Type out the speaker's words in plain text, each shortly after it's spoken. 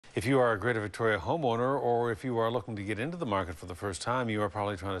If you are a Greater Victoria homeowner, or if you are looking to get into the market for the first time, you are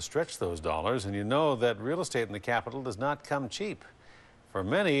probably trying to stretch those dollars, and you know that real estate in the capital does not come cheap. For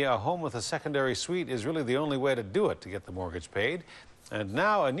many, a home with a secondary suite is really the only way to do it to get the mortgage paid. And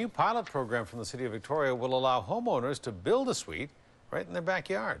now a new pilot program from the City of Victoria will allow homeowners to build a suite right in their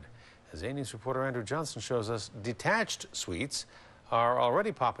backyard. As A News reporter Andrew Johnson shows us, detached suites are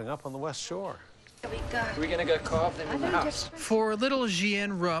already popping up on the West Shore. We're going to go carve them in the house. For little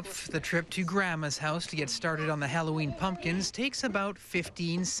Jiyan Rupf, the trip to Grandma's house to get started on the Halloween pumpkins takes about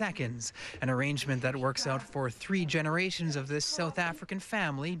 15 seconds, an arrangement that works out for 3 generations of this South African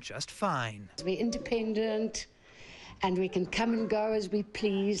family just fine. We're independent and we can come and go as we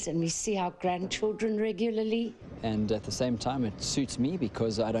please, and we see our grandchildren regularly. And at the same time, it suits me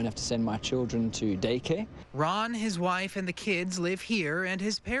because I don't have to send my children to daycare. Ron, his wife, and the kids live here, and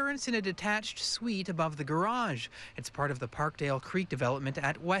his parents in a detached suite above the garage. It's part of the Parkdale Creek development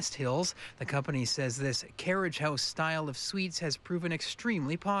at Westhills. The company says this carriage house style of suites has proven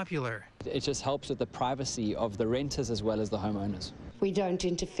extremely popular. It just helps with the privacy of the renters as well as the homeowners. We don't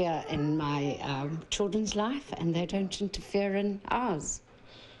interfere in my children's life, and they don't interfere in ours.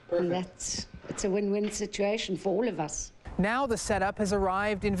 Perfect. And it's a win-win situation for all of us. Now the setup has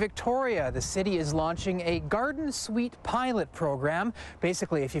arrived in Victoria. The city is launching a garden suite pilot program.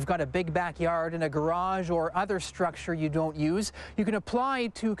 Basically, if you've got a big backyard and a garage or other structure you don't use, you can apply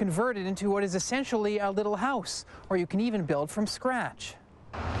to convert it into what is essentially a little house, or you can even build from scratch.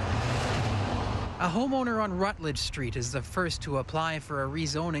 A homeowner on Rutledge Street is the first to apply for a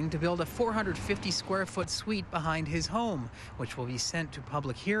rezoning to build a 450-square-foot suite behind his home, which will be sent to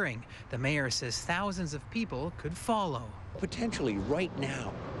public hearing. The mayor says thousands of people could follow. Potentially right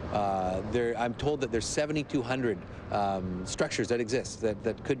now, I'm told that there's 7,200 structures that exist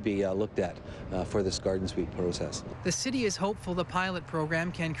that could be looked at for this garden suite process. The city is hopeful the pilot program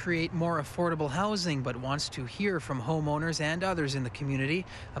can create more affordable housing, but wants to hear from homeowners and others in the community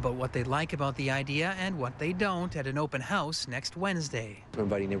about what they like about the idea and what they don't at an open house next Wednesday. We're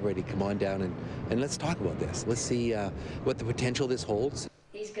inviting everybody to come on down and let's talk about this. Let's see what the potential this holds.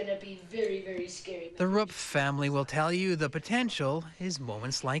 He's going to be very, very scary. The Rupf family will tell you the potential is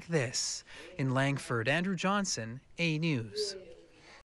moments like this. In Langford, Andrew Johnson, A News.